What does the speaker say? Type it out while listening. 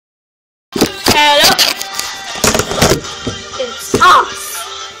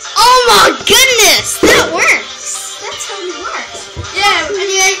Oh goodness, that works. That totally works. Yeah.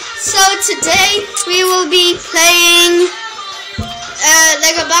 Anyway, so today we will be playing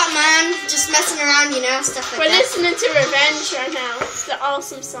Lego Batman, just messing around, you know, stuff like We're that. listening to Revenge right now. It's the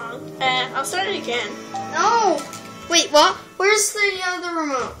awesome song. I'll start it again. No. Wait, what? Where's the other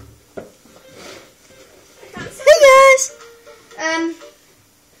remote? Hey guys.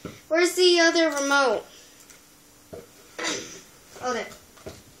 Where's the other remote? Oh, there.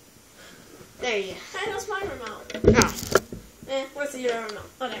 There you go. Hey, that's my remote. No. Where's the other remote?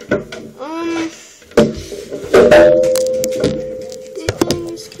 Oh, there.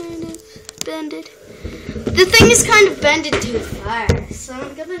 The thing is kind of bended too far, so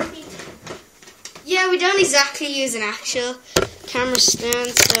I'm gonna need. Yeah, we don't exactly use an actual camera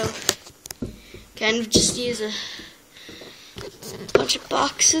stand, so kind of just use a bunch of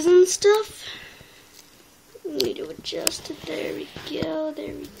boxes and stuff. We need to adjust it. There we go.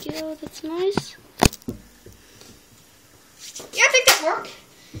 There we go. That's nice. Yeah, I think that worked.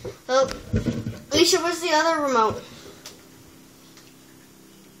 Oh, Alicia, where's the other remote?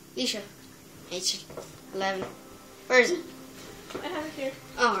 Alicia. 11. Where is it? I have it here.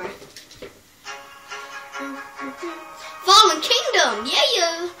 Oh, alright. Fallen Kingdom!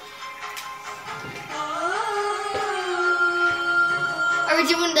 Yeah! Are we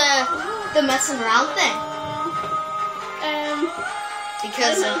doing the messing around thing?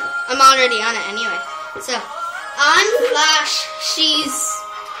 Because I'm already on it anyway. So, I'm Flash. She's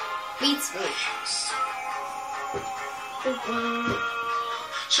Beats me.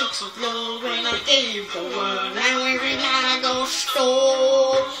 Chicks are blowing like they the one, and we're gonna go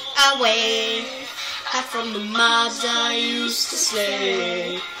stole away from the mobs I used to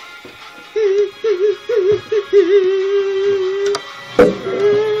slay.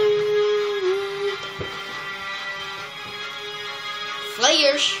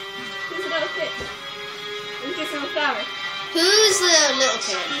 Flayers. Who's the little kid? I'm kissing the flower. Who's the little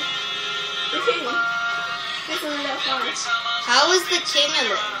kid? The king. Kissing the little flower. How is the king a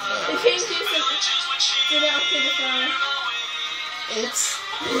little The kid? king kissing the little kid the flower. It's.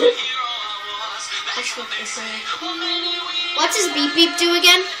 What does Beep Beep do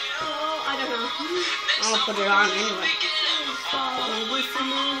again? Oh, I don't know. I'll put it on anyway.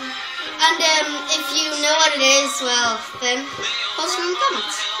 And if you know what it is, well, then post it in the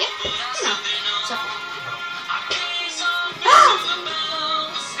comments. Yeah, you know. So. Ah!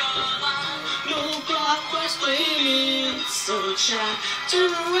 No block was raining, sunshine.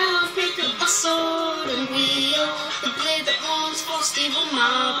 Turn around, pick up a sword and wheel. The blade that once forced evil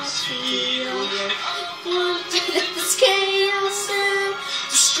mobs feel. One day that this chaos and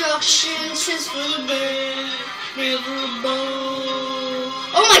destruction says will burn, never bow.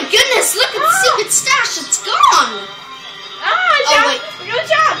 Oh my goodness, look at the secret stash, it's gone! Wait. We got a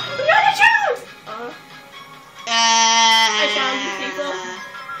job! We got a job! I found you people.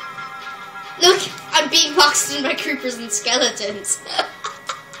 Look, I'm being boxed in by creepers and skeletons.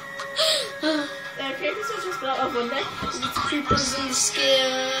 Creepers was just built on Monday. Creepers and skeletons.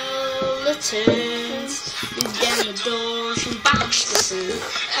 You get the doors and box this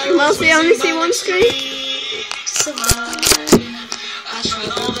in. Mostly only see one screen. I shall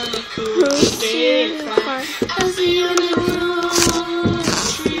never be cool. Stay quiet as the only one.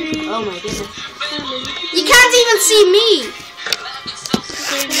 Oh my goodness. You can't even see me.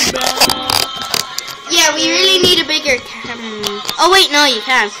 Yeah, we really need a bigger camera. Oh wait, no, you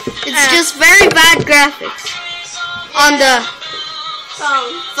can. It's just very bad graphics on the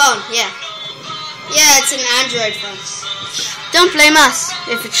phone. Yeah, it's an Android phone. Don't blame us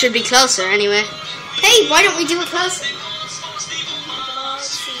if it should be closer anyway. Hey, why don't we do it closer?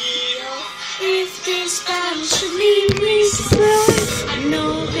 If this battle should leave me slow, I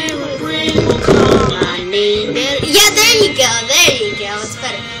know Herobrine will call my name. Yeah, there you go. It's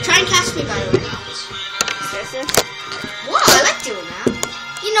better. Try and catch me, by the way. Wow, I like doing that.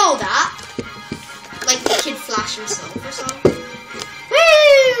 You know that. Like the kid Flash himself or something.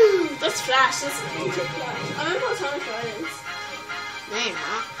 Woo! That's Flash. That's Kid Flash. I'm in Platonic Guardians. No, you're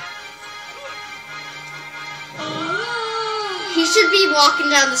not. He should be walking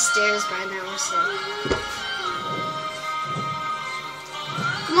down the stairs by now or so.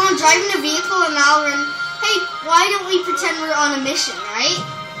 Come on, driving a vehicle an hour and... Hey, why don't we pretend we're on a mission, right?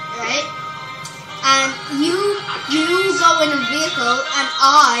 Right? And you go in a vehicle and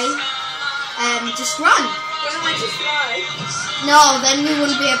I just run. Why don't I just fly? No, then we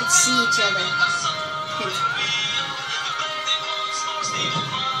wouldn't be able to see each other.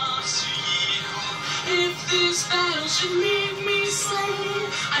 If this battle should leave me slain,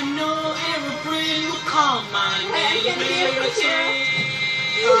 I know Herobrine will call my name. I can hear you too.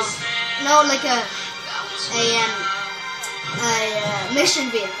 No, like a mission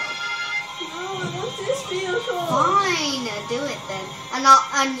vehicle. No, I want this vehicle. Fine, do it then. And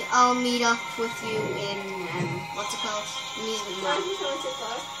I'll meet up with you in what's it called? Amusement No, Park. he's going too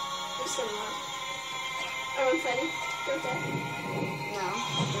far. I'm just gonna run. I want Freddy. Don't die. No.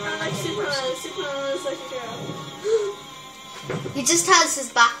 I like Superman. Superman is like a girl. He just has his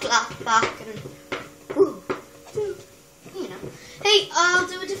back and woo. You know. Hey, I'll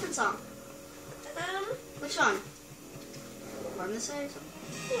do a different song. Which one? Born This Way or something?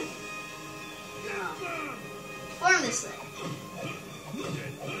 No. Born This Way.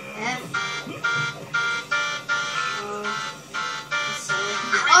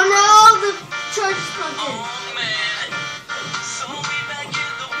 Oh no, the charge is plugged in.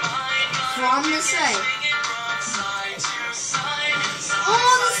 From This Way.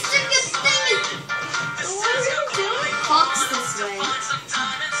 Oh, the stupid thing is... What are you doing? Fox This Way.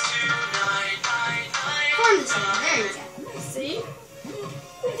 Born This Way. There you go. See?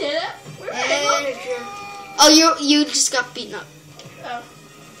 We did it. We're Hey. ready. Oh, you just got beaten up. Oh.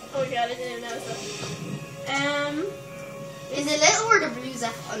 Oh my god, I didn't even notice that. Is it little or the blue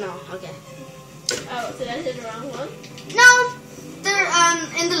Zephyr? Oh no, okay. Oh, did I do the wrong one? No, there.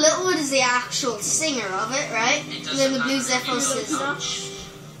 In the little one is the actual singer of it, right? And then the blue Zephyr is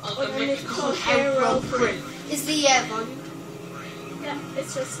What is called Hero Print. Is the volume? Yeah,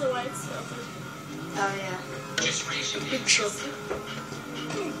 it's just the white stuff. Oh yeah. Big show.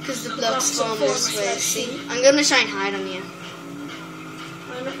 Because the blood spawn this way. See, I'm gonna try and hide on you.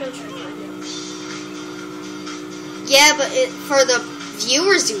 I'm not gonna try to find you. Yeah, but for the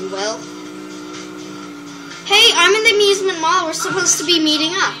viewers do well. Hey, I'm in the amusement mall. We're supposed to be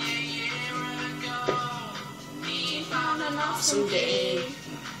meeting up. Someday.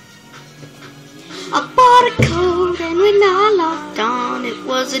 I bought a coat and when I locked on, it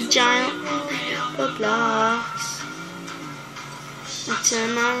was a giant of blocks. I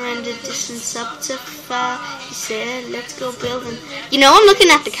turned my render distance up to 5. He said, let's go building. You know I'm looking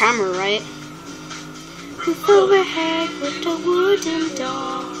at the camera, right? Roof overhead with a wooden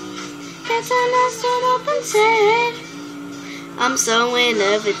door. Guess I stood up and said, I'm so in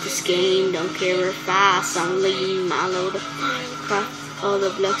love with this game. Don't care if I sound lame. I load up crap. All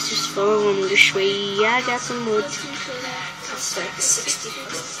the blocks just form the way. I got some wood. Let's start the 60.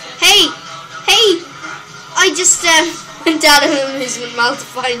 Hey! Hey! I just went out of the amusement mall to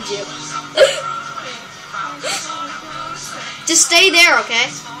find you. Just stay there, okay?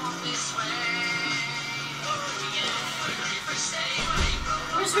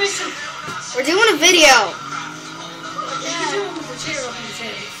 Where's Rachel? We're doing a video. Yeah.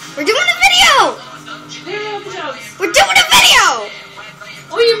 We're doing a video. Here are the dogs. We're doing a video.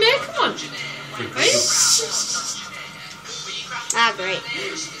 Oh, you may? Come on. Right? Ah, great.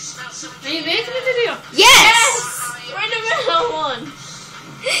 Are you making a video? Yes. We're in the middle of one.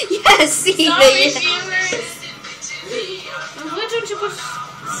 Yes. See Sorry, the. viewers. And why don't you put...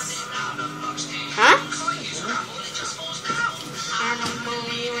 Huh?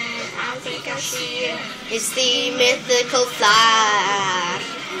 I think I see it. It's the mythical Flash.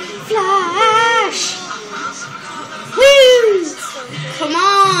 Flash. Woo! Come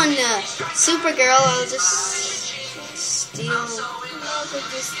on, Supergirl. I'll just steal.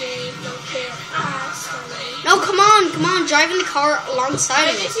 No, come on, drive in the car alongside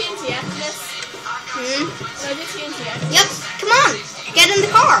of me. Yep, come on, get in the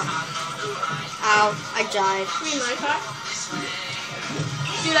car. Ow, I died. You mean my car?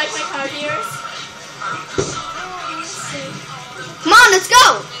 Do you like my car, viewers? Come on, let's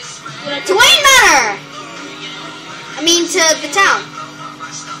go You like to Wayne Manor. I mean to the town.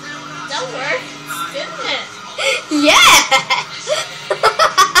 That worked, didn't it? Yeah.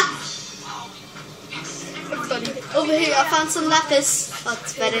 Over here, I found some lapis.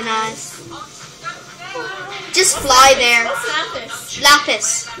 That's very nice. Just fly there. What's lapis?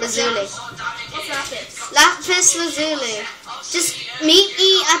 Lapis lazuli. What's lapis? Lapis lazuli. Just meet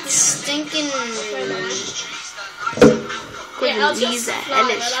me at the stinking. Yeah, I'll just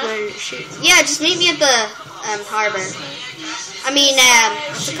fly, Yeah, just meet me at the harbor. I mean,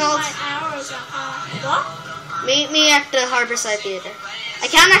 what's it called? What? Meet me at the Harborside Theater. I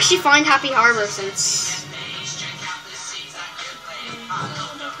can't actually find Happy Harbor since.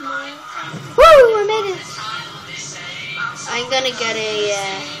 Woo! I made it. I'm gonna get a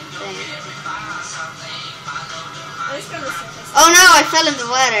thing. Oh no! I fell in the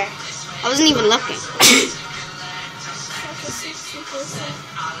water. I wasn't even looking.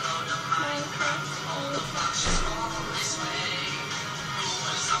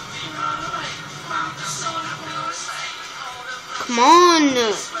 Come on.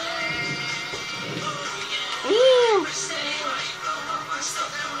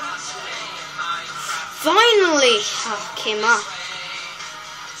 finally came up.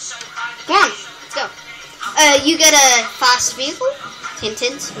 Come on, let's go. You get a fast vehicle,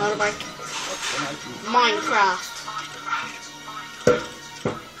 Tintin's motorbike, Minecraft.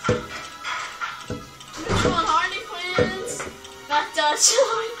 Come on, Harley Quinns. That Dutch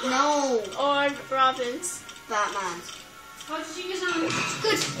line. No, Or Robins. Batman. How did you get on?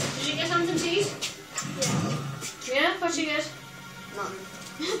 Good. Did you get something to eat? Yeah. Yeah? What'd you get? Nothing.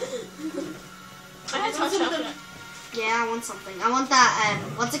 I had hot chocolate. Yeah, I want something. I want that,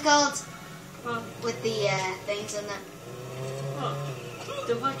 what's it called? Oh. With the, things in it. Oh.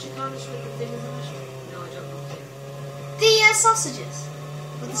 The what you call it with the thing in it? No, I don't know. The, sausages.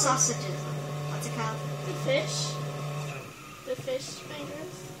 With the sausages. What's it called? The fish. The fish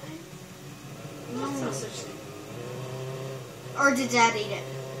fingers. What sausage? Or did Dad eat it?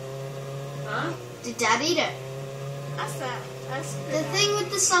 Huh? Did Dad eat it? That's that. That's The thing with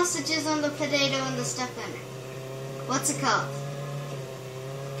the sausages and the potato and the stuff in it. What's it called?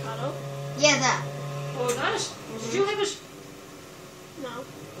 Cuddle? Yeah, that. Oh, that? Did you have it? No.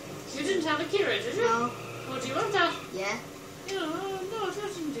 You didn't have a Kira, did you? No. Oh, do you want that? Yeah. No, no, it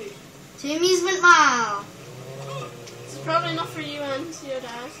doesn't indeed. To Amusement Mile. This is probably not for you and your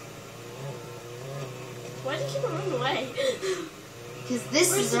dad. Why do you keep on running away? Because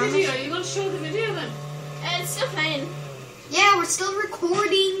this Where's is the our video? Are you going to show the video then? It's still playing. Yeah, we're still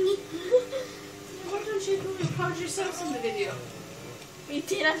recording. Why don't you record yourself in the video? We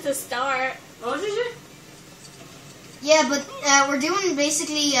did have to start. Oh, did you? Yeah, but we're doing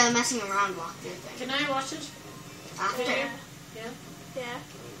basically messing around walkthrough thing. Can I watch it? After. Yeah. Yeah. Yeah.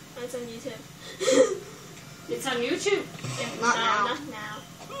 It's on YouTube. It's on YouTube. Yeah. Not no, now. Not now.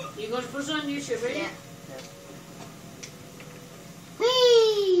 You're going to put it on YouTube, right? Yeah.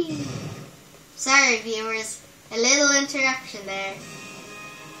 Whee! Sorry, viewers. A little interruption there.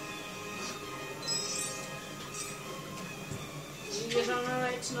 Did you get on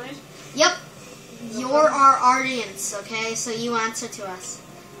alright tonight? Yep. You're our audience, okay? So you answer to us.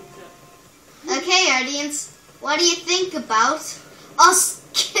 Okay, audience. What do you think about us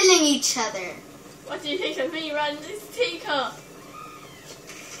killing each other? What do you think of me running this teacup?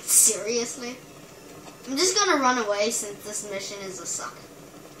 Seriously? I'm just gonna run away since this mission is a suck.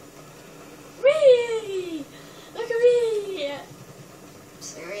 Whee! Look at me!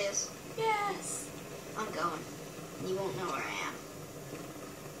 Serious? Yes. I'm going. You won't know where I am.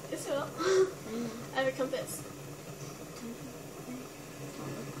 Yes, I will. I have a compass.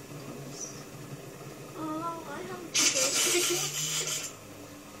 Oh, I have a compass.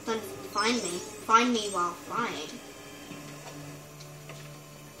 Then find me. Find me while flying.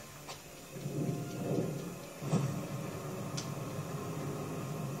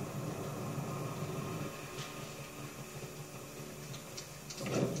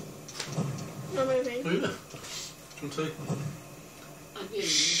 Not moving. Oh yeah. Come see.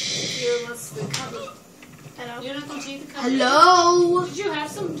 Here was the cuddle. Hello. You're not going to eat the cuddle? Hello? Did you have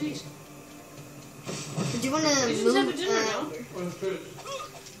something to eat? Do you want to You move? didn't have a dinner, no? Where's Chris?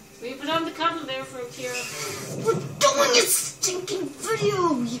 Will you put on the cuddle there for Kira? We're doing a stinking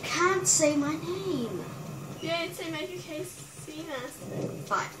video. You can't say my name. Yeah, it's a Mega KC master.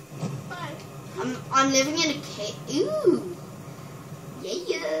 Fine. Bye. I'm living in a cave. Ooh.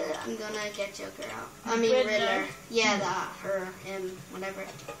 Yeah. I'm gonna get Joker out. I mean Riddler. Riddler. Yeah, that. Her. Him. Whatever.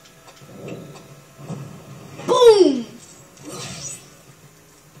 Boom.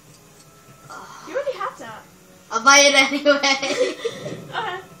 You already have that. I'll buy it anyway.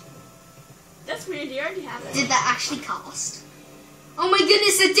 Okay. That's weird. You already have it. Did that actually cost? Oh my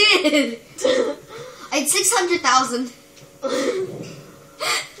goodness, it did. I had 600,000.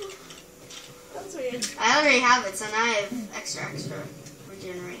 That's weird. I already have it, so now I have extra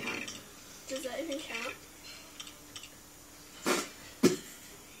regenerate heart. Does that even count?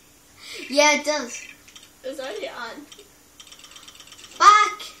 Yeah, it does. It's already on.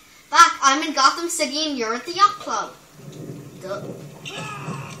 Back! I'm in Gotham City and you're at the Yacht Club. Duh.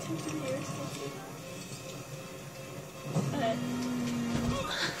 Okay.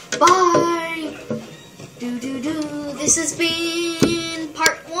 Bye! Do. This has been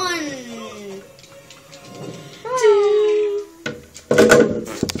part 1.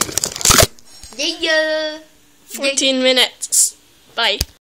 Yeah. 14 minutes. Bye.